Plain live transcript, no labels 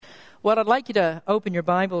Well, I'd like you to open your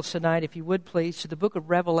Bibles tonight, if you would please, to the book of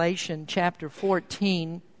Revelation, chapter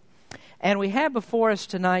 14. And we have before us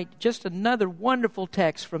tonight just another wonderful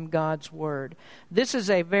text from God's Word. This is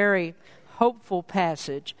a very hopeful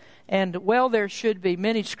passage. And, well, there should be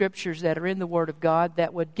many scriptures that are in the Word of God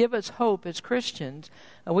that would give us hope as Christians.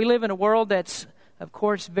 We live in a world that's, of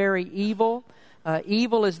course, very evil.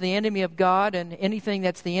 Evil is the enemy of God, and anything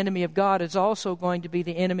that's the enemy of God is also going to be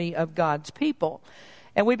the enemy of God's people.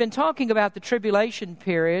 And we've been talking about the tribulation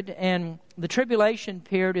period, and the tribulation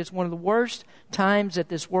period is one of the worst times that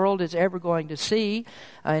this world is ever going to see.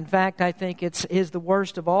 In fact, I think it is the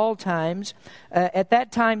worst of all times. At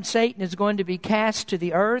that time, Satan is going to be cast to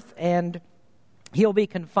the earth, and he'll be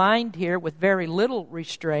confined here with very little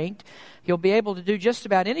restraint. He'll be able to do just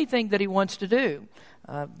about anything that he wants to do.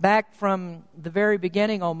 Back from the very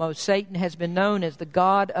beginning almost, Satan has been known as the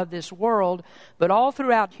god of this world, but all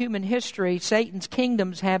throughout human history, Satan's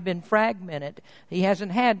kingdoms have been fragmented. He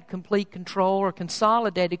hasn't had complete control or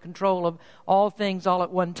consolidated control of all things all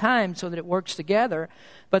at one time so that it works together.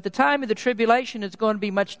 But the time of the tribulation is going to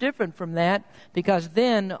be much different from that, because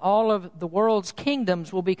then all of the world's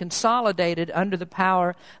kingdoms will be consolidated under the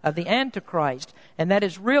power of the Antichrist. And that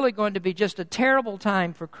is really going to be just a terrible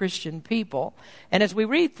time for Christian people. And as we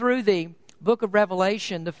read through the book of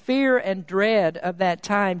Revelation, the fear and dread of that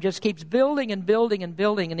time just keeps building and building and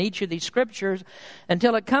building in each of these scriptures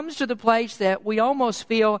until it comes to the place that we almost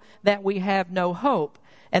feel that we have no hope.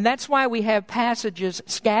 And that's why we have passages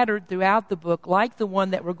scattered throughout the book, like the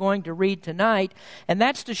one that we're going to read tonight. And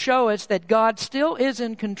that's to show us that God still is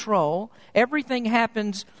in control. Everything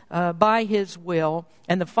happens by His will,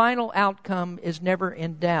 and the final outcome is never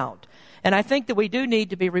in doubt. And I think that we do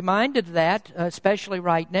need to be reminded of that, especially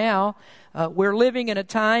right now. We're living in a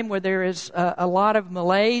time where there is a lot of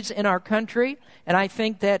malaise in our country, and I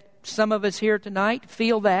think that some of us here tonight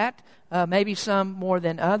feel that. Maybe some more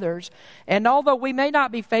than others. And although we may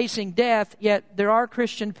not be facing death, yet there are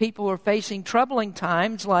Christian people who are facing troubling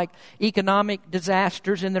times like economic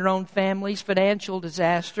disasters in their own families, financial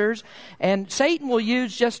disasters. And Satan will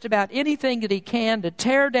use just about anything that he can to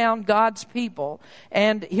tear down God's people.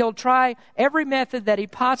 And he'll try every method that he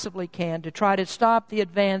possibly can to try to stop the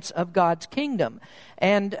advance of God's kingdom.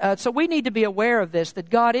 And so we need to be aware of this, that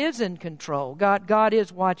God is in control. God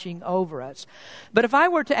is watching over us. But if I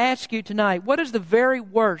were to ask you tonight, what is the very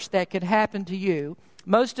worst that could happen to you?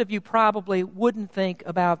 Most of you probably wouldn't think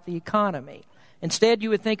about the economy. Instead, you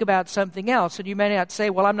would think about something else. And you may not say,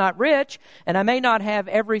 well, I'm not rich, and I may not have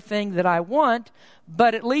everything that I want,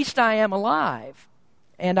 but at least I am alive.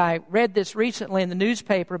 And I read this recently in the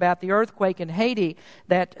newspaper about the earthquake in Haiti,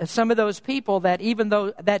 that some of those people, that even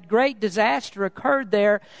though that great disaster occurred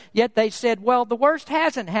there, yet they said, well, the worst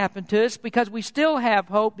hasn't happened to us because we still have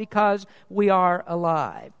hope because we are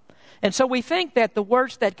alive. And so we think that the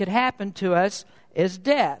worst that could happen to us is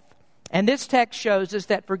death. And this text shows us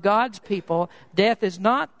that for God's people, death is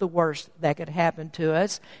not the worst that could happen to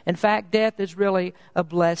us. In fact, death is really a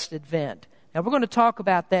blessed event. Now, we're going to talk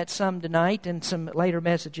about that some tonight in some later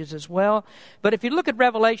messages as well. But if you look at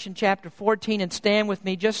Revelation chapter 14 and stand with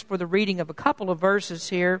me just for the reading of a couple of verses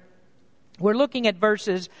here, we're looking at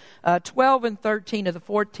verses 12 and 13 of the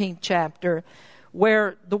 14th chapter,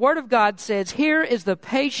 where the Word of God says, "Here is the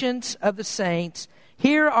patience of the saints.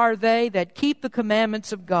 Here are they that keep the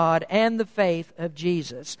commandments of God and the faith of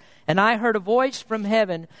Jesus. And I heard a voice from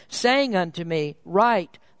heaven saying unto me,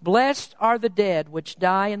 Write, Blessed are the dead which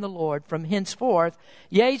die in the Lord from henceforth.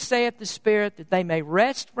 Yea, saith the Spirit, that they may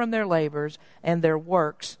rest from their labors, and their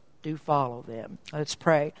works do follow them." Let's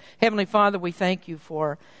pray. Heavenly Father, we thank you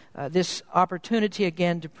for this opportunity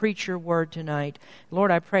again to preach your word tonight.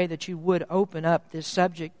 Lord, I pray that you would open up this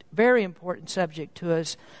subject, very important subject to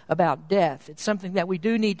us, about death. It's something that we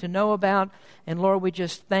do need to know about. And Lord, we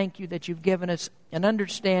just thank you that you've given us an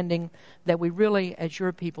understanding that we really, as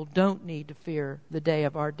your people, don't need to fear the day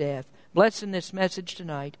of our death. Bless in this message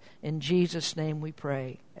tonight. In Jesus' name we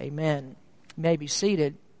pray. Amen. You may be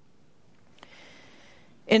seated.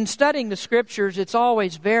 In studying the Scriptures, it's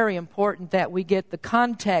always very important that we get the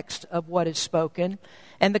context of what is spoken.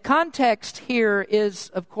 And the context here is,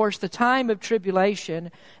 of course, the time of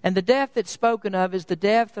tribulation. And the death that's spoken of is the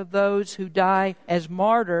death of those who die as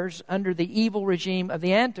martyrs under the evil regime of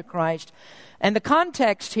the Antichrist. And the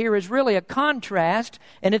context here is really a contrast,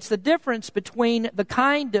 and it's the difference between the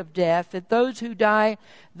kind of death that those who die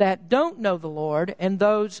that don't know the Lord and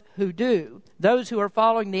those who do. Those who are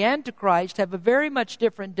following the Antichrist have a very much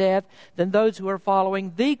different death than those who are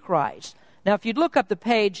following the Christ. Now, if you'd look up the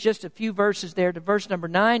page just a few verses there to verse number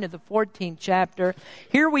 9 of the 14th chapter,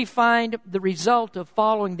 here we find the result of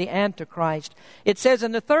following the Antichrist. It says,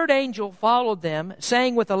 "And the third angel followed them,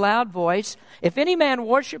 saying with a loud voice, If any man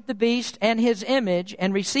worship the beast and his image,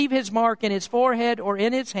 and receive his mark in his forehead or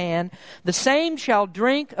in his hand, the same shall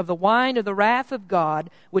drink of the wine of the wrath of God,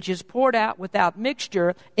 which is poured out without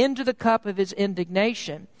mixture into the cup of his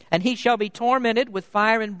indignation. And he shall be tormented with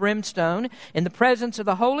fire and brimstone in the presence of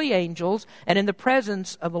the holy angels and in the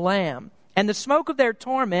presence of the Lamb. And the smoke of their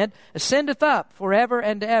torment ascendeth up forever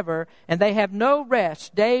and ever, and they have no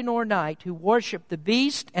rest day nor night, who worship the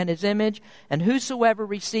beast and his image, and whosoever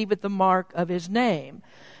receiveth the mark of his name."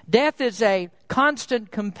 Death is a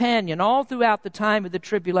constant companion all throughout the time of the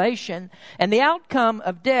tribulation, and the outcome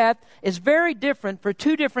of death is very different for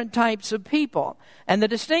two different types of people. And the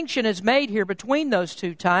distinction is made here between those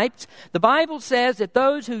two types. The Bible says that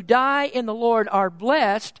those who die in the Lord are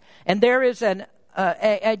blessed, and there is an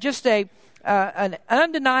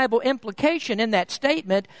undeniable implication in that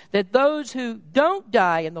statement that those who don't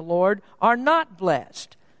die in the Lord are not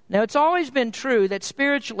blessed. Now, it's always been true that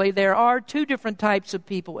spiritually there are two different types of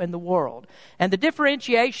people in the world. And the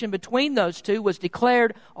differentiation between those two was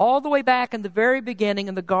declared all the way back in the very beginning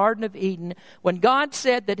in the Garden of Eden, when God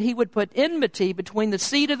said that he would put enmity between the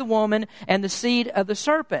seed of the woman and the seed of the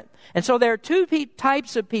serpent. And so there are two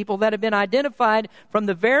types of people that have been identified from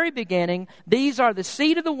the very beginning. These are the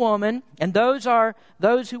seed of the woman, and those are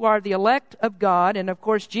those who are the elect of God, and of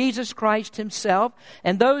course Jesus Christ himself,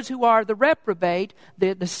 and those who are the reprobate,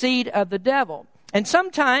 the seed of the devil. And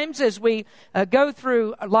sometimes as we go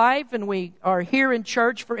through life and we are here in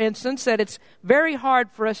church, for instance, that it's very hard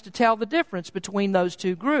for us to tell the difference between those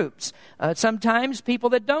two groups. Sometimes people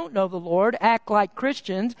that don't know the Lord act like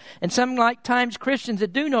Christians, and sometimes Christians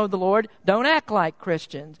that do know the Lord don't act like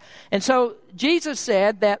Christians. And so Jesus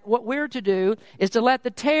said that what we're to do is to let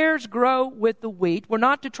the tares grow with the wheat. We're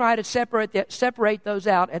not to try to separate those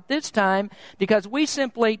out at this time, because we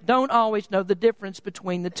simply don't always know the difference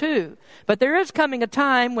between the two. But there is coming a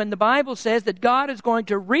time when the Bible says that God is going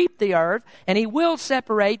to reap the earth, and he will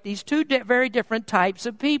separate these two very different types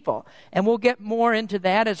of people. And we'll get more into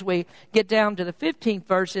that as we get down to the 15th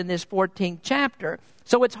verse in this 14th chapter.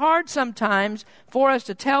 So it's hard sometimes for us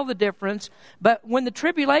to tell the difference, but when the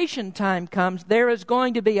tribulation time comes, there is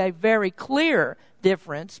going to be a very clear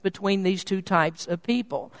difference between these two types of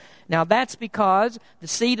people. Now that's because the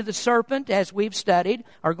seed of the serpent, as we've studied,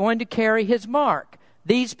 are going to carry his mark.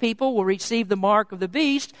 These people will receive the mark of the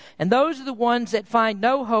beast, and those are the ones that find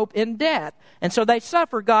no hope in death. And so they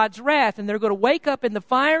suffer God's wrath, and they're going to wake up in the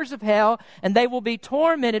fires of hell, and they will be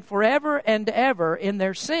tormented forever and ever in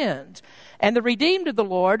their sins. And the redeemed of the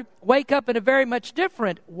Lord wake up in a very much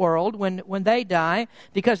different world when they die,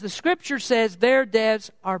 because the Scripture says their deaths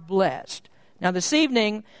are blessed. Now this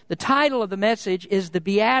evening, the title of the message is The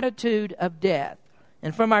Beatitude of Death.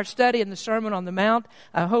 And from our study in the Sermon on the Mount,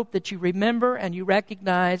 I hope that you remember and you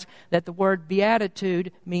recognize that the word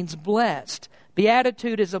beatitude means blessed.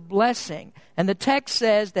 Beatitude is a blessing. And the text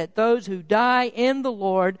says that those who die in the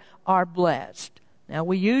Lord are blessed. Now,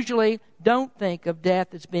 we usually don't think of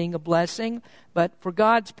death as being a blessing, but for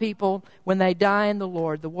God's people, when they die in the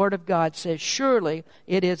Lord, the Word of God says, surely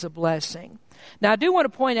it is a blessing. Now, I do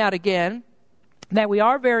want to point out again that we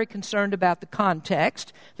are very concerned about the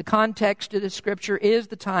context. The context of the Scripture is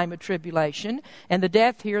the time of tribulation, and the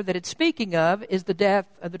death here that it's speaking of is the death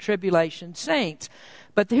of the tribulation saints.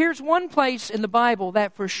 But here's one place in the Bible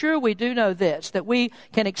that for sure we do know this, that we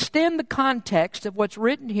can extend the context of what's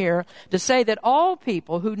written here to say that all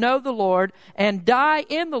people who know the Lord and die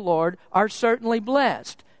in the Lord are certainly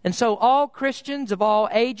blessed. And so all Christians of all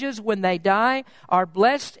ages, when they die, are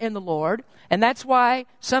blessed in the Lord. And that's why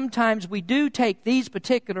sometimes we do take these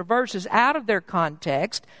particular verses out of their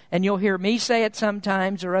context. And you'll hear me say it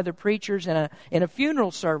sometimes, or other preachers in a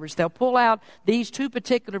funeral service. They'll pull out these two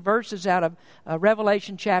particular verses out of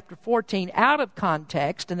Revelation chapter 14 out of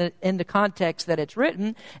context, and in the context that it's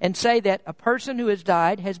written, and say that a person who has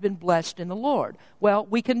died has been blessed in the Lord. Well,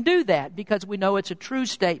 we can do that because we know it's a true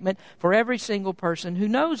statement for every single person who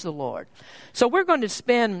knows the Lord. So we're going to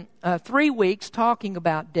spend 3 weeks talking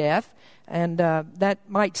about death. And that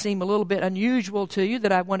might seem a little bit unusual to you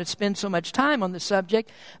that I want to spend so much time on the subject.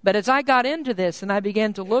 But as I got into this and I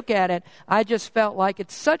began to look at it, I just felt like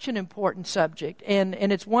it's such an important subject. And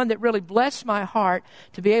it's one that really blessed my heart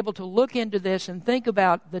to be able to look into this and think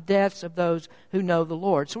about the deaths of those who know the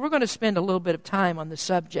Lord. So we're going to spend a little bit of time on the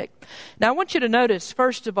subject. Now I want you to notice,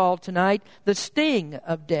 first of all tonight, the sting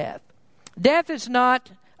of death. Death is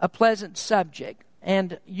not a pleasant subject.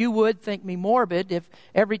 And you would think me morbid if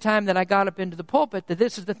every time that I got up into the pulpit that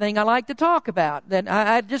this is the thing I like to talk about. That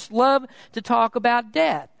I just love to talk about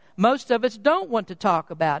death. Most of us don't want to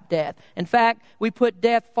talk about death. In fact, we put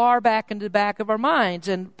death far back into the back of our minds.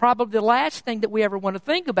 And probably the last thing that we ever want to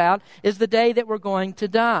think about is the day that we're going to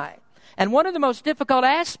die. And one of the most difficult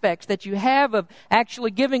aspects that you have of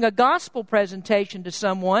actually giving a gospel presentation to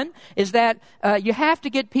someone is that you have to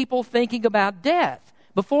get people thinking about death.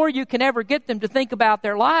 Before you can ever get them to think about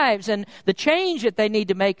their lives and the change that they need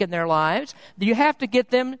to make in their lives, you have to get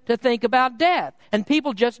them to think about death. And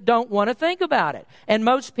people just don't want to think about it. And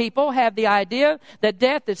most people have the idea that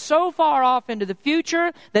death is so far off into the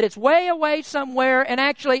future that it's way away somewhere, and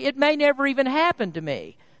actually it may never even happen to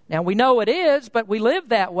me. Now, we know it is, but we live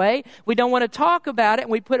that way. We don't want to talk about it,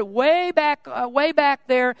 and we put it way back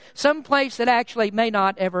there, someplace that actually may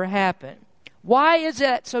not ever happen. Why is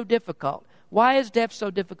that so difficult? Why is death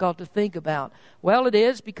so difficult to think about? Well, it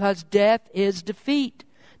is because death is defeat.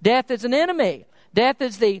 Death is an enemy. Death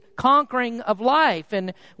is the conquering of life,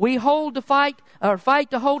 and we fight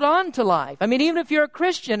to hold on to life. I mean, even if you're a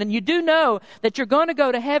Christian and you do know that you're going to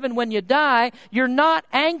go to heaven when you die, you're not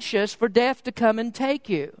anxious for death to come and take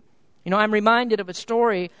you. You know, I'm reminded of a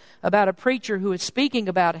story about a preacher who was speaking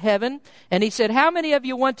about heaven, and he said, "How many of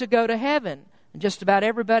you want to go to heaven?" And just about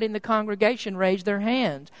everybody in the congregation raised their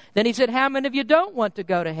hands. Then he said, "How many of you don't want to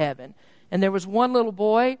go to heaven?" And there was one little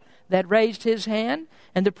boy that raised his hand,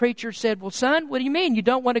 and the preacher said, "Well, son, what do you mean? You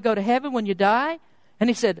don't want to go to heaven when you die?" And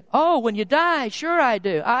he said, "Oh, when you die, sure I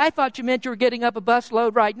do. I thought you meant you were getting up a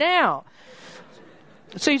busload right now."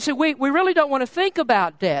 So you see, we really don't want to think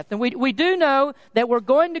about death. And we do know that we're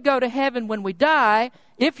going to go to heaven when we die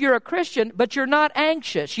if you're a Christian, but you're not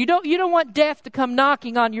anxious. You don't want death to come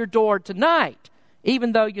knocking on your door tonight,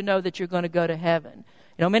 even though you know that you're going to go to heaven.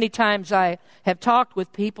 You know, many times I have talked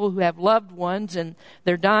with people who have loved ones and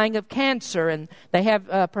they're dying of cancer, and they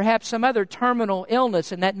have perhaps some other terminal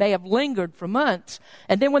illness, and that may have lingered for months.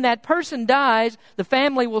 And then when that person dies, the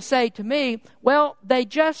family will say to me, "Well, they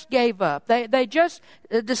just gave up. They just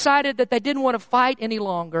decided that they didn't want to fight any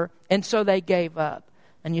longer, and so they gave up."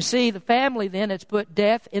 And you see, the family then has put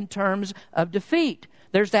death in terms of defeat.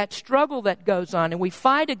 There's that struggle that goes on, and we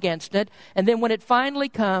fight against it, and then when it finally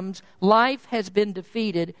comes, life has been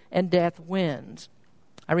defeated and death wins.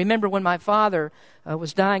 I remember when my father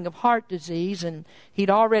was dying of heart disease, and he'd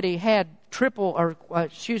already had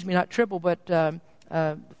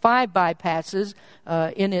five bypasses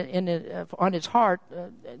on his heart,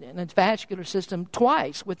 in his vascular system,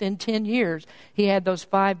 twice within 10 years. He had those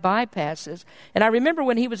 5 bypasses. And I remember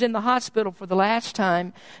when he was in the hospital for the last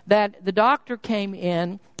time that the doctor came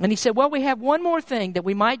in and he said, "Well, we have one more thing that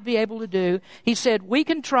we might be able to do." He said, "We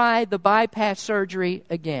can try the bypass surgery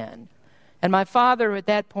again." And my father at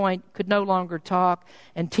that point could no longer talk,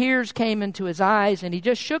 and tears came into his eyes, and he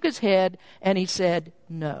just shook his head and he said,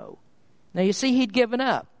 "No." Now, you see, he'd given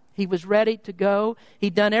up. He was ready to go.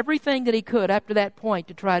 He'd done everything that he could up to that point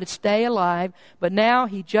to try to stay alive, but now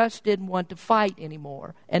he just didn't want to fight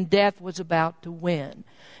anymore, and death was about to win.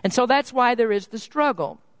 And so that's why there is the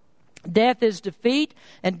struggle. Death is defeat,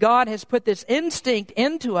 and God has put this instinct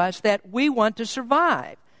into us that we want to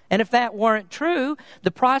survive. And if that weren't true,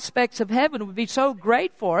 the prospects of heaven would be so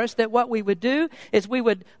great for us that what we would do is we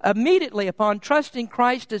would immediately, upon trusting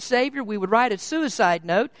Christ as Savior, we would write a suicide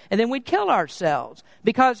note, and then we'd kill ourselves.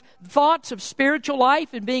 Because thoughts of spiritual life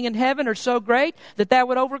and being in heaven are so great that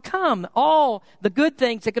would overcome all the good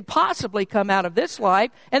things that could possibly come out of this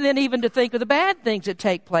life, and then even to think of the bad things that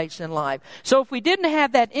take place in life. So if we didn't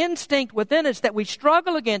have that instinct within us that we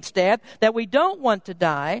struggle against death, that we don't want to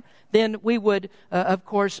die, then we would, of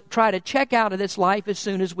course, try to check out of this life as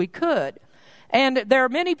soon as we could. And there are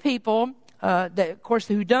many people, of course,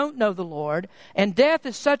 who don't know the Lord, and death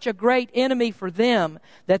is such a great enemy for them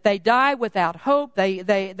that they die without hope.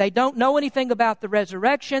 They don't know anything about the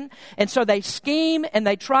resurrection, and so they scheme and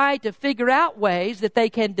they try to figure out ways that they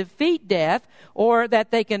can defeat death, or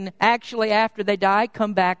that they can actually, after they die,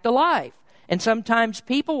 come back to life. And sometimes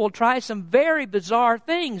people will try some very bizarre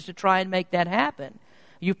things to try and make that happen.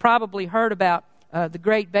 You've probably heard about the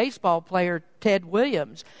great baseball player Ted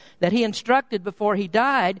Williams, that he instructed before he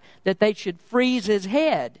died that they should freeze his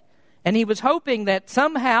head. And he was hoping that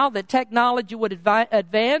somehow that technology would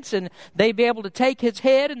advance and they'd be able to take his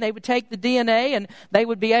head and they would take the DNA and they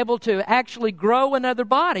would be able to actually grow another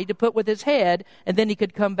body to put with his head, and then he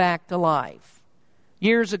could come back to life.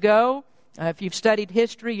 Years ago, if you've studied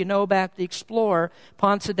history, you know about the explorer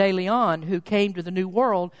Ponce de Leon, who came to the New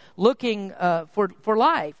World looking for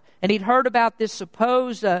life. And he'd heard about this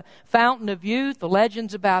supposed fountain of youth, the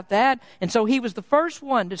legends about that. And so he was the first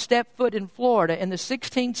one to step foot in Florida in the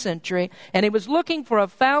 16th century. And he was looking for a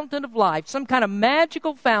fountain of life, some kind of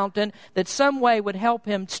magical fountain that some way would help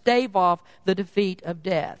him stave off the defeat of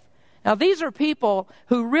death. Now, these are people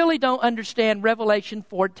who really don't understand Revelation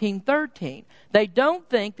 14:13. They don't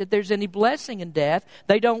think that there's any blessing in death.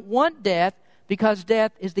 They don't want death because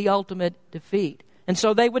death is the ultimate defeat. And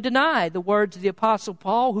so they would deny the words of the Apostle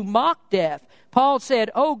Paul, who mocked death. Paul said,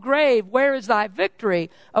 "O grave, where is thy victory?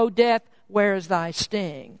 O death, where is thy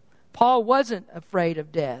sting?" Paul wasn't afraid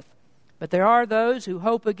of death. But there are those who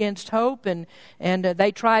hope against hope, and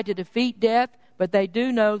they try to defeat death. But they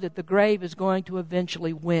do know that the grave is going to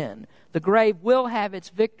eventually win. The grave will have its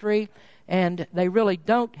victory, and they really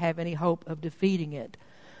don't have any hope of defeating it.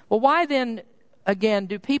 Well, why then, again,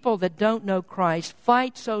 do people that don't know Christ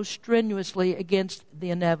fight so strenuously against the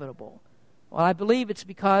inevitable? Well, I believe it's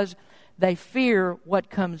because they fear what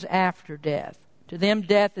comes after death. To them,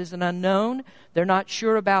 death is an unknown. They're not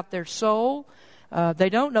sure about their soul. They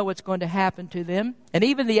don't know what's going to happen to them. And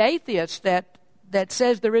even the atheists that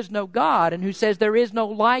says there is no God and who says there is no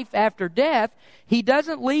life after death, he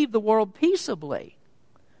doesn't leave the world peaceably.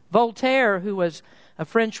 Voltaire, who was a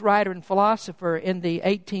French writer and philosopher in the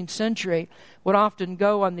 18th century, would often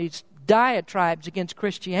go on these diatribes against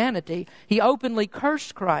Christianity. He openly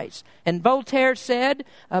cursed Christ. And Voltaire said,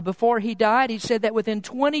 before he died, he said that within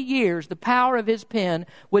 20 years, the power of his pen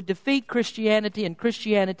would defeat Christianity and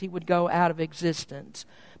Christianity would go out of existence.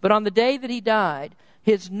 But on the day that he died,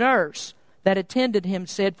 his nurse that attended him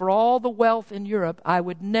said, "For all the wealth in Europe, I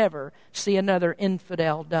would never see another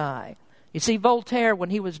infidel die." You see, Voltaire, when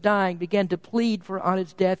he was dying, began to plead on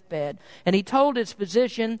his deathbed. And he told his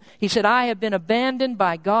physician, he said, "I have been abandoned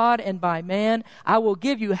by God and by man. I will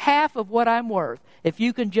give you half of what I'm worth if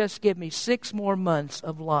you can just give me 6 more months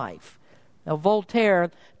of life." Now, Voltaire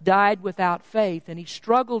died without faith, and he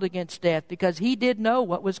struggled against death because he did know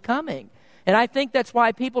what was coming. And I think that's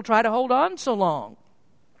why people try to hold on so long.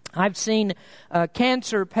 I've seen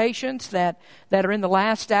cancer patients that are in the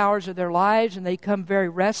last hours of their lives, and they come very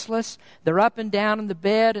restless. They're up and down in the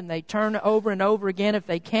bed, and they turn over and over again if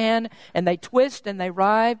they can, and they twist and they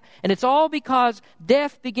writhe. And it's all because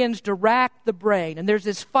death begins to rack the brain, and there's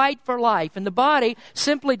this fight for life, and the body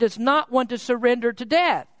simply does not want to surrender to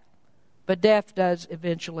death. But death does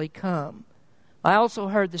eventually come. I also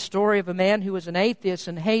heard the story of a man who was an atheist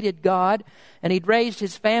and hated God, and he'd raised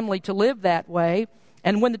his family to live that way.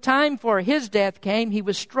 And when the time for his death came, he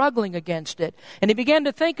was struggling against it. And he began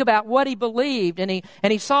to think about what he believed. And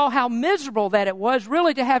he saw how miserable that it was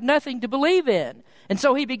really to have nothing to believe in. And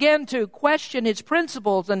so he began to question his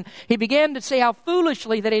principles. And he began to see how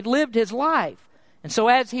foolishly that he'd lived his life. And so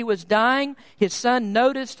as he was dying, his son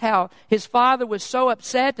noticed how his father was so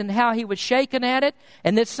upset and how he was shaken at it.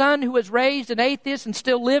 And this son, who was raised an atheist and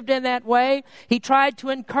still lived in that way, he tried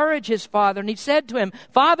to encourage his father. And he said to him,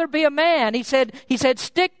 "Father, be a man." He said,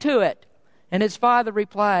 "Stick to it." And his father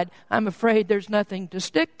replied, "I'm afraid there's nothing to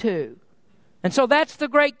stick to." And so that's the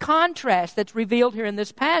great contrast that's revealed here in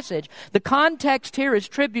this passage. The context here is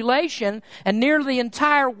tribulation, and nearly the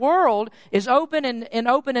entire world is open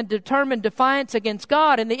and determined defiance against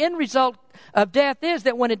God. And the end result of death is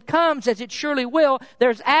that when it comes, as it surely will,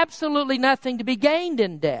 there's absolutely nothing to be gained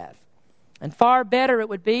in death. And far better it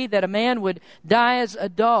would be that a man would die as a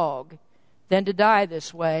dog than to die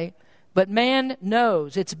this way. But man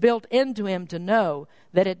knows, it's built into him to know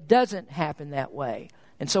that it doesn't happen that way.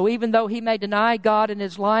 And so even though he may deny God in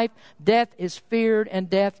his life, death is feared, and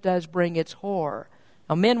death does bring its horror.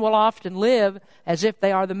 Now, men will often live as if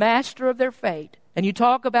they are the master of their fate. And you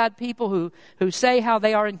talk about people who say how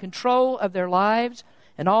they are in control of their lives,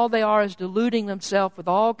 and all they are is deluding themselves with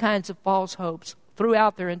all kinds of false hopes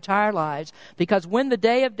throughout their entire lives. Because when the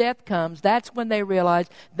day of death comes, that's when they realize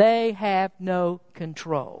they have no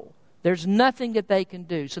control. There's nothing that they can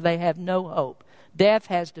do, so they have no hope. Death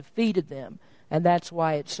has defeated them. And that's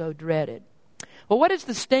why it's so dreaded. Well, what is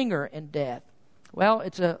the stinger in death? Well,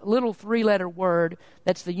 it's a little 3-letter word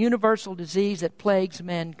that's the universal disease that plagues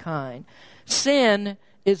mankind. Sin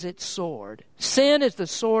is its sword. Sin is the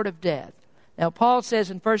sword of death. Now, Paul says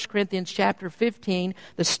in 1 Corinthians chapter 15,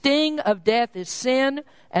 "The sting of death is sin,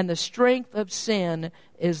 and the strength of sin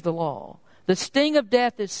is the law." The sting of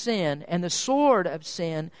death is sin, and the sword of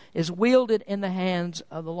sin is wielded in the hands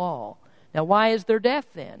of the law. Now, why is there death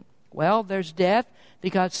then? Well, there's death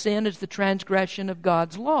because sin is the transgression of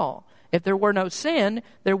God's law. If there were no sin,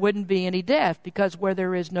 there wouldn't be any death, because where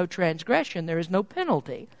there is no transgression, there is no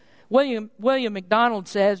penalty. William MacDonald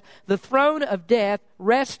says, the throne of death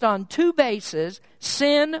rests on two bases: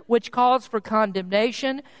 sin, which calls for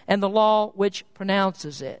condemnation, and the law, which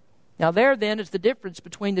pronounces it. Now there then is the difference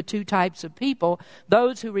between the two types of people.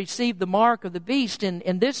 Those who receive the mark of the beast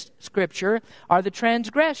in this scripture are the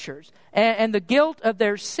transgressors. And the guilt of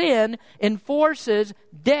their sin enforces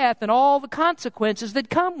death and all the consequences that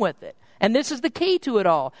come with it. And this is the key to it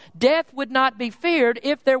all. Death would not be feared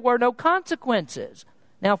if there were no consequences.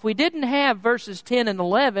 Now, if we didn't have verses 10 and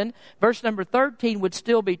 11, verse number 13 would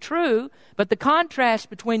still be true, but the contrast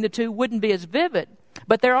between the two wouldn't be as vivid.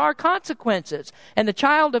 But there are consequences. And the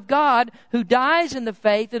child of God who dies in the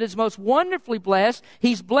faith and is most wonderfully blessed,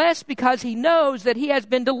 he's blessed because he knows that he has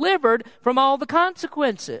been delivered from all the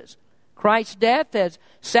consequences. Christ's death has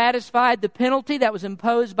satisfied the penalty that was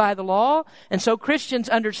imposed by the law. And so Christians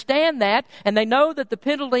understand that, and they know that the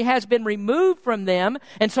penalty has been removed from them.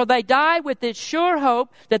 And so they die with this sure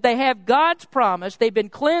hope that they have God's promise. They've been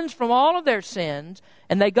cleansed from all of their sins,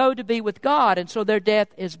 and they go to be with God. And so their death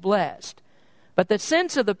is blessed. But the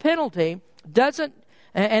sense of the penalty doesn't,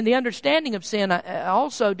 and the understanding of sin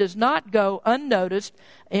also does not go unnoticed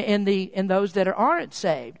in those that aren't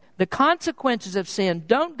saved. The consequences of sin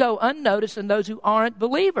don't go unnoticed in those who aren't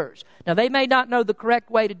believers. Now, they may not know the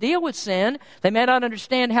correct way to deal with sin. They may not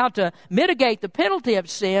understand how to mitigate the penalty of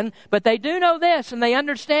sin, but they do know this, and they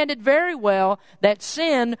understand it very well, that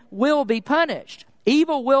sin will be punished.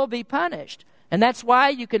 Evil will be punished. And that's why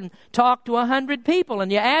you can talk to 100 people and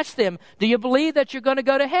you ask them, do you believe that you're going to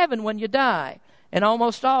go to heaven when you die? And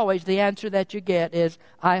almost always the answer that you get is,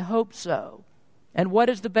 I hope so. And what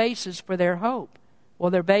is the basis for their hope?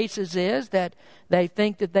 Well, their basis is that they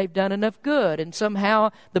think that they've done enough good, and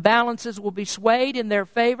somehow the balances will be swayed in their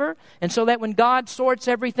favor, and so that when God sorts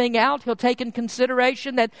everything out, He'll take in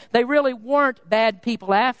consideration that they really weren't bad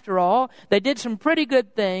people after all. They did some pretty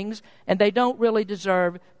good things, and they don't really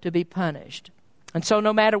deserve to be punished. And so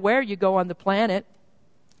no matter where you go on the planet,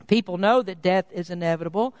 people know that death is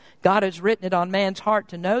inevitable. God has written it on man's heart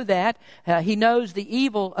to know that. He knows the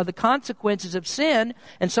evil of the consequences of sin,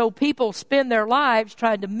 and so people spend their lives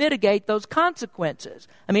trying to mitigate those consequences.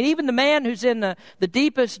 I mean, even the man who's in the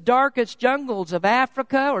deepest, darkest jungles of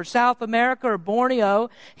Africa or South America or Borneo,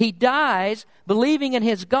 he dies believing in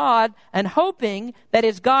his God and hoping that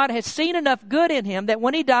his God has seen enough good in him that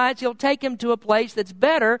when he dies, He'll take him to a place that's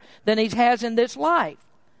better than he has in this life.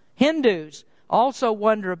 Hindus also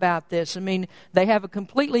wonder about this. I mean, they have a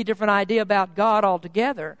completely different idea about God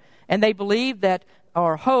altogether. And they believe that,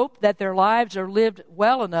 or hope that their lives are lived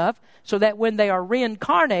well enough so that when they are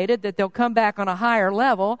reincarnated, that they'll come back on a higher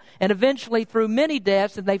level, and eventually through many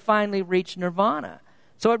deaths, and they finally reach nirvana.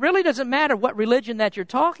 So it really doesn't matter what religion that you're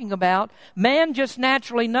talking about. Man just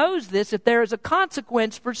naturally knows this, that there is a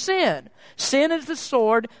consequence for sin. Sin is the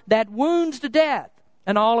sword that wounds to death.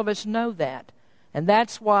 And all of us know that. And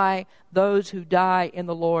that's why those who die in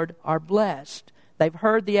the Lord are blessed. They've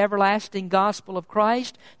heard the everlasting gospel of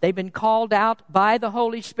Christ. They've been called out by the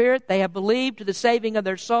Holy Spirit. They have believed to the saving of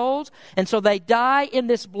their souls. And so they die in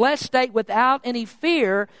this blessed state without any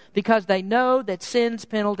fear because they know that sin's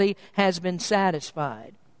penalty has been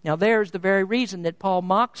satisfied. Now there's the very reason that Paul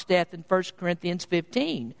mocks death in 1 Corinthians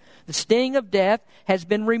 15. The sting of death has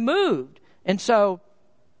been removed. And so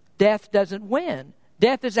death doesn't win.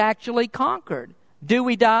 Death is actually conquered. Do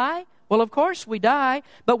we die? Well, of course we die,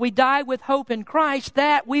 but we die with hope in Christ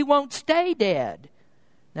that we won't stay dead.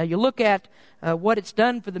 Now you look at what it's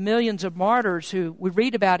done for the millions of martyrs who we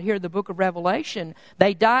read about here in the book of Revelation.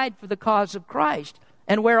 They died for the cause of Christ.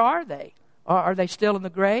 And where are they? Are they still in the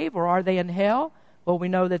grave, or are they in hell? Well, we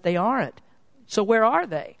know that they aren't. So where are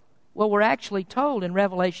they? Well, we're actually told in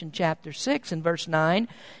Revelation chapter 6 and verse 9,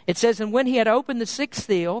 it says, And when he had opened the sixth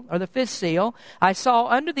seal, or the fifth seal, I saw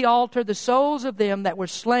under the altar the souls of them that were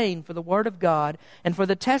slain for the word of God and for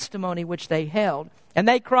the testimony which they held. And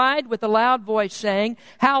they cried with a loud voice, saying,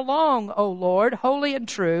 How long, O Lord, holy and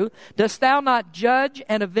true, dost thou not judge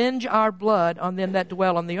and avenge our blood on them that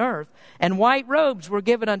dwell on the earth? And white robes were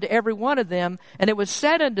given unto every one of them, and it was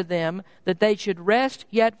said unto them that they should rest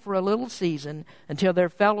yet for a little season, until their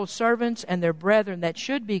fellow servants and their brethren that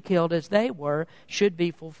should be killed as they were should be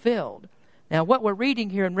fulfilled. Now, what we're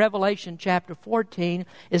reading here in Revelation chapter 14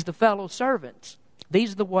 is the fellow servants.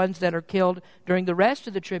 These are the ones that are killed during the rest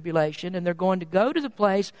of the tribulation, and they're going to go to the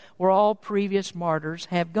place where all previous martyrs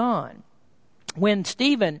have gone. When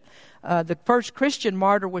Stephen, the first Christian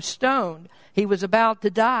martyr, was stoned, he was about to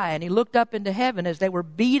die, and he looked up into heaven as they were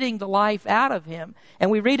beating the life out of him.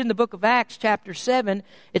 And we read in the book of Acts chapter 7,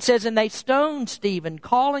 it says, "And they stoned Stephen,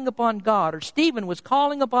 calling upon God," or Stephen was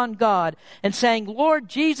calling upon God and saying, "Lord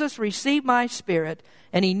Jesus, receive my spirit."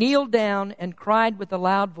 And he kneeled down and cried with a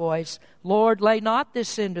loud voice, "Lord, lay not this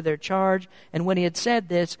sin to their charge." And when he had said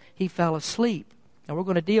this, he fell asleep. Now, we're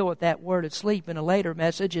going to deal with that word asleep in a later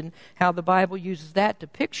message and how the Bible uses that to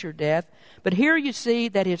picture death. But here you see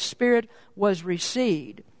that his spirit was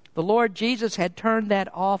received. The Lord Jesus had turned that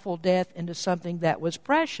awful death into something that was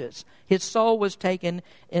precious. His soul was taken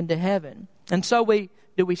into heaven. And so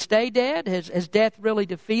do we stay dead? Has death really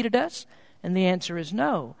defeated us? And the answer is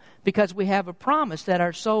no, because we have a promise that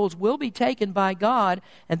our souls will be taken by God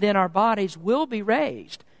and then our bodies will be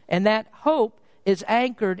raised. And that hope is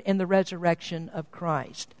anchored in the resurrection of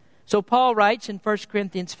Christ. So Paul writes in 1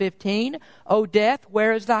 Corinthians 15, "O death,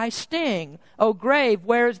 where is thy sting? O grave,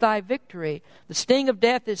 where is thy victory? The sting of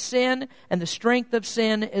death is sin, and the strength of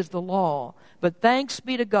sin is the law. But thanks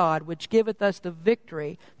be to God, which giveth us the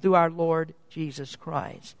victory through our Lord Jesus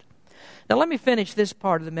Christ." Now let me finish this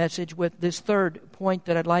part of the message with this third point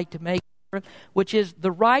that I'd like to make, which is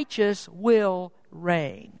the righteous will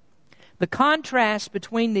reign. The contrast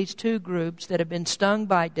between these two groups that have been stung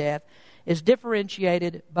by death is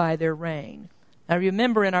differentiated by their reign. Now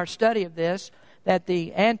remember in our study of this that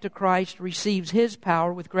the Antichrist receives his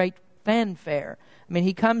power with great fanfare. I mean,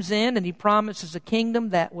 he comes in and he promises a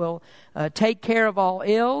kingdom that will take care of all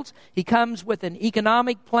ills. He comes with an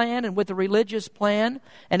economic plan and with a religious plan.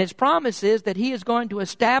 And his promise is that he is going to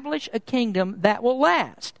establish a kingdom that will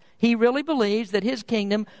last. He really believes that his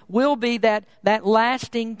kingdom will be that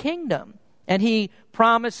lasting kingdom. And he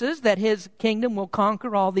promises that his kingdom will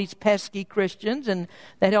conquer all these pesky Christians and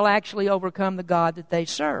that he'll actually overcome the God that they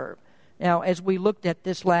serve. Now, as we looked at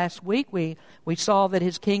this last week, we saw that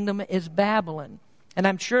his kingdom is Babylon. And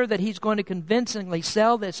I'm sure that he's going to convincingly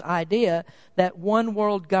sell this idea that one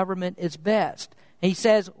world government is best. He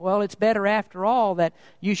says, well, it's better after all that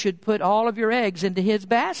you should put all of your eggs into his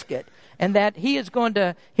basket. And that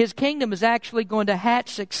his kingdom is actually going to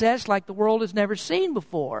hatch success like the world has never seen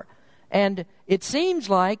before. And it seems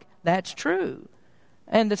like that's true.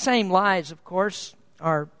 And the same lies, of course,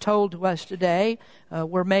 are told to us today.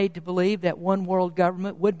 We're made to believe that one world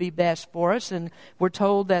government would be best for us. And we're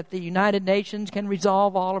told that the United Nations can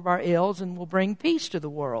resolve all of our ills and will bring peace to the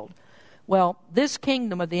world. Well, this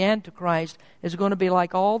kingdom of the Antichrist is going to be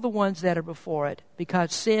like all the ones that are before it,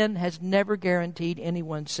 because sin has never guaranteed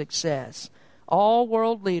anyone's success. All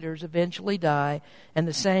world leaders eventually die, and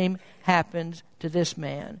the same happens to this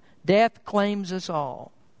man. Death claims us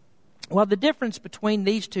all. Well, the difference between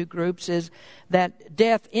these two groups is that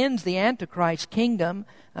death ends the Antichrist kingdom.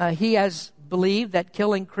 He has believed that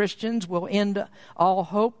killing Christians will end all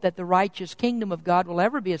hope that the righteous kingdom of God will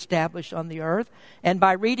ever be established on the earth. And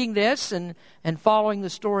by reading this and following the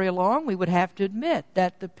story along, we would have to admit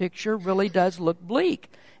that the picture really does look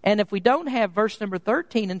bleak. And if we don't have verse number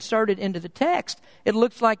 13 inserted into the text, it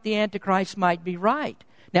looks like the Antichrist might be right.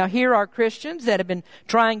 Now, here are Christians that have been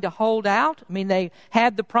trying to hold out. I mean, they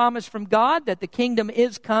had the promise from God that the kingdom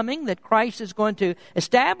is coming, that Christ is going to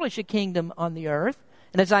establish a kingdom on the earth.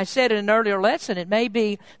 And as I said in an earlier lesson, it may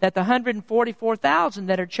be that the 144,000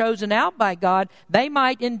 that are chosen out by God, they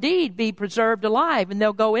might indeed be preserved alive, and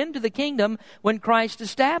they'll go into the kingdom when Christ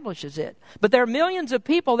establishes it. But there are millions of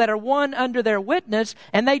people that are won under their witness,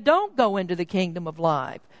 and they don't go into the kingdom of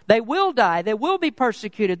life. They will die. They will be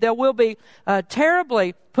persecuted. They will be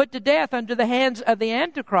terribly put to death under the hands of the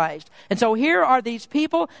Antichrist. And so here are these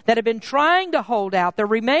people that have been trying to hold out. They're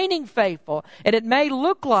remaining faithful. And it may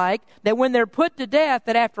look like that when they're put to death,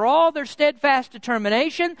 that after all their steadfast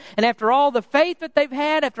determination and after all the faith that they've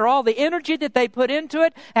had, after all the energy that they put into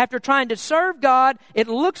it, after trying to serve God, it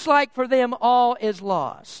looks like for them all is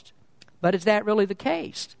lost. But is that really the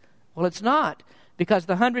case? Well, it's not. Because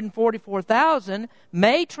the 144,000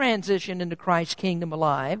 may transition into Christ's kingdom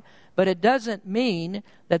alive, but it doesn't mean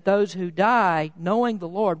that those who die knowing the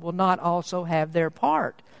Lord will not also have their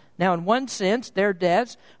part. Now, in one sense, their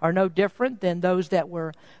deaths are no different than those that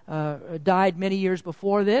were died many years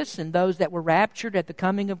before this and those that were raptured at the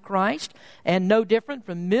coming of Christ, and no different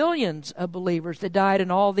from millions of believers that died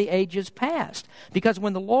in all the ages past. Because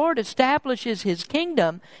when the Lord establishes His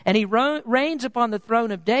kingdom and He reigns upon the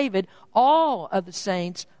throne of David, all of the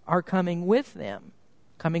saints are coming with them.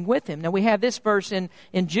 coming with him. Now we have this verse in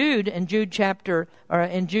Jude chapter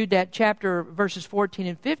verses 14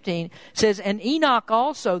 and 15 says, "And Enoch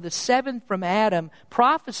also, the seventh from Adam,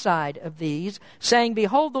 prophesied of these, saying,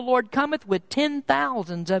 Behold, the Lord cometh with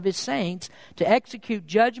 10,000s of his saints to execute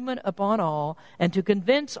judgment upon all, and to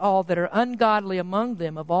convince all that are ungodly among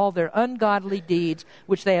them of all their ungodly deeds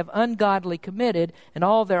which they have ungodly committed, and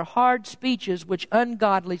all their hard speeches which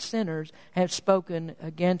ungodly sinners have spoken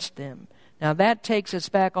against them." Now that takes us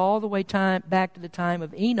back all the way back to the time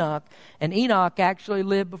of Enoch, and Enoch actually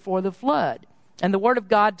lived before the flood. And the Word of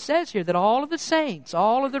God says here that all of the saints,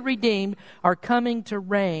 all of the redeemed, are coming to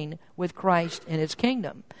reign with Christ in His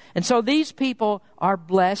kingdom. And so these people are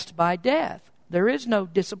blessed by death. There is no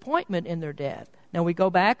disappointment in their death. Now we go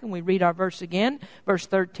back and we read our verse again, verse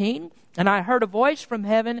 13. "And I heard a voice from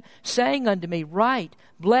heaven saying unto me, Write,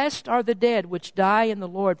 Blessed are the dead which die in the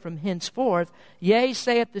Lord from henceforth. Yea,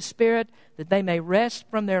 saith the Spirit, that they may rest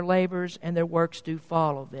from their labors, and their works do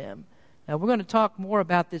follow them." Now we're going to talk more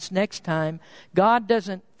about this next time. God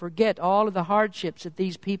doesn't forget all of the hardships that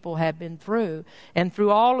these people have been through. And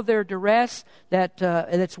through all of their duress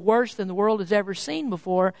that's worse than the world has ever seen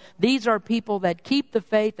before, these are people that keep the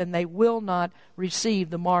faith, and they will not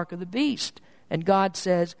receive the mark of the beast. And God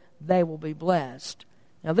says they will be blessed.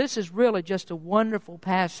 Now this is really just a wonderful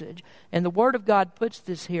passage. And the Word of God puts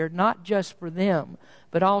this here not just for them,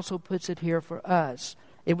 but also puts it here for us.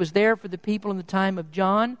 It was there for the people in the time of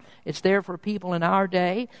John. It's there for people in our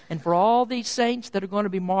day. And for all these saints that are going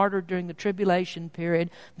to be martyred during the tribulation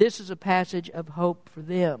period, this is a passage of hope for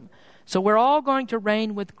them. So we're all going to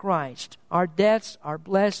reign with Christ. Our deaths are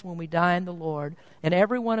blessed when we die in the Lord. And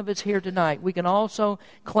every one of us here tonight, we can also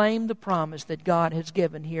claim the promise that God has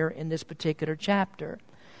given here in this particular chapter.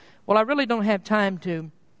 Well, I really don't have time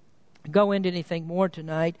to go into anything more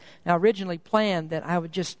tonight. Now, I originally planned that I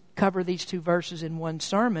would just cover these two verses in one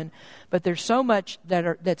sermon, but there's so much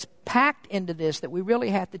that's packed into this that we really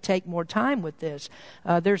have to take more time with this.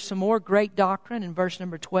 There's some more great doctrine in verse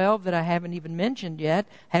number 12 that I haven't even mentioned yet,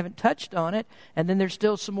 haven't touched on it, and then there's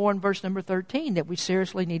still some more in verse number 13 that we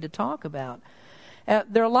seriously need to talk about.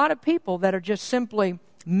 There are a lot of people that are just simply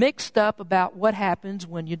mixed up about what happens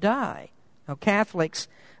when you die. Now, Catholics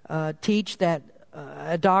teach that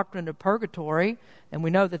a doctrine of purgatory, and we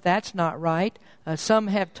know that that's not right. Some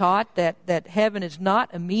have taught that heaven is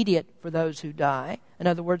not immediate for those who die. In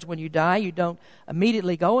other words, when you die, you don't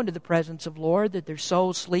immediately go into the presence of Lord, that there's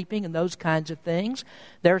souls sleeping and those kinds of things.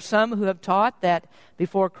 There are some who have taught that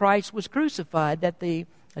before Christ was crucified, that the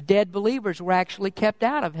dead believers were actually kept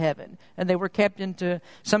out of heaven, and they were kept into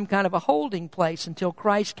some kind of a holding place until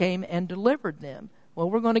Christ came and delivered them. Well,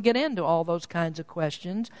 we're going to get into all those kinds of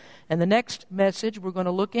questions. And the next message, we're going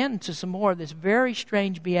to look into some more of this very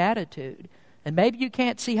strange beatitude. And maybe you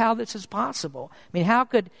can't see how this is possible. I mean, how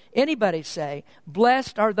could anybody say,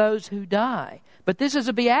 blessed are those who die? But this is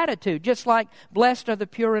a beatitude, just like blessed are the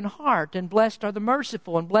pure in heart, and blessed are the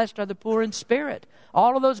merciful, and blessed are the poor in spirit.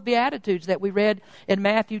 All of those beatitudes that we read in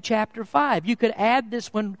Matthew chapter 5. You could add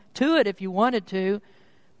this one to it if you wanted to.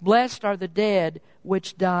 Blessed are the dead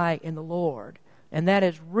which die in the Lord. And that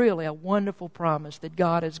is really a wonderful promise that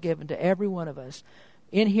God has given to every one of us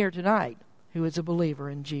in here tonight who is a believer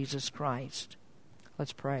in Jesus Christ.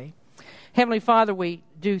 Let's pray. Heavenly Father, we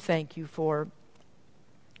do thank you for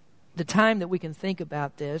the time that we can think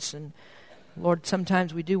about this. And Lord,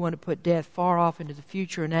 sometimes we do want to put death far off into the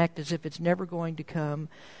future and act as if it's never going to come.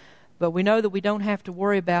 But we know that we don't have to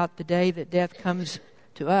worry about the day that death comes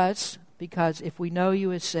to us, because if we know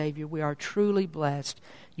you as Savior, we are truly blessed.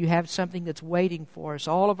 You have something that's waiting for us.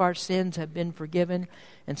 All of our sins have been forgiven,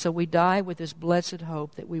 and so we die with this blessed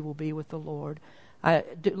hope that we will be with the Lord.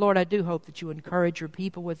 Lord, I do hope that you encourage your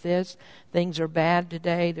people with this. Things are bad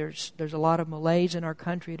today. There's a lot of malaise in our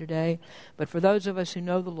country today. But for those of us who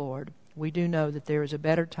know the Lord, we do know that there is a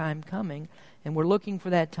better time coming, and we're looking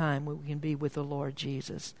for that time when we can be with the Lord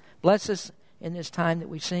Jesus. Bless us in this time that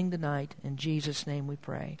we sing tonight. In Jesus' name we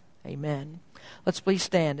pray. Amen. Let's please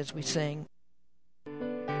stand as we sing.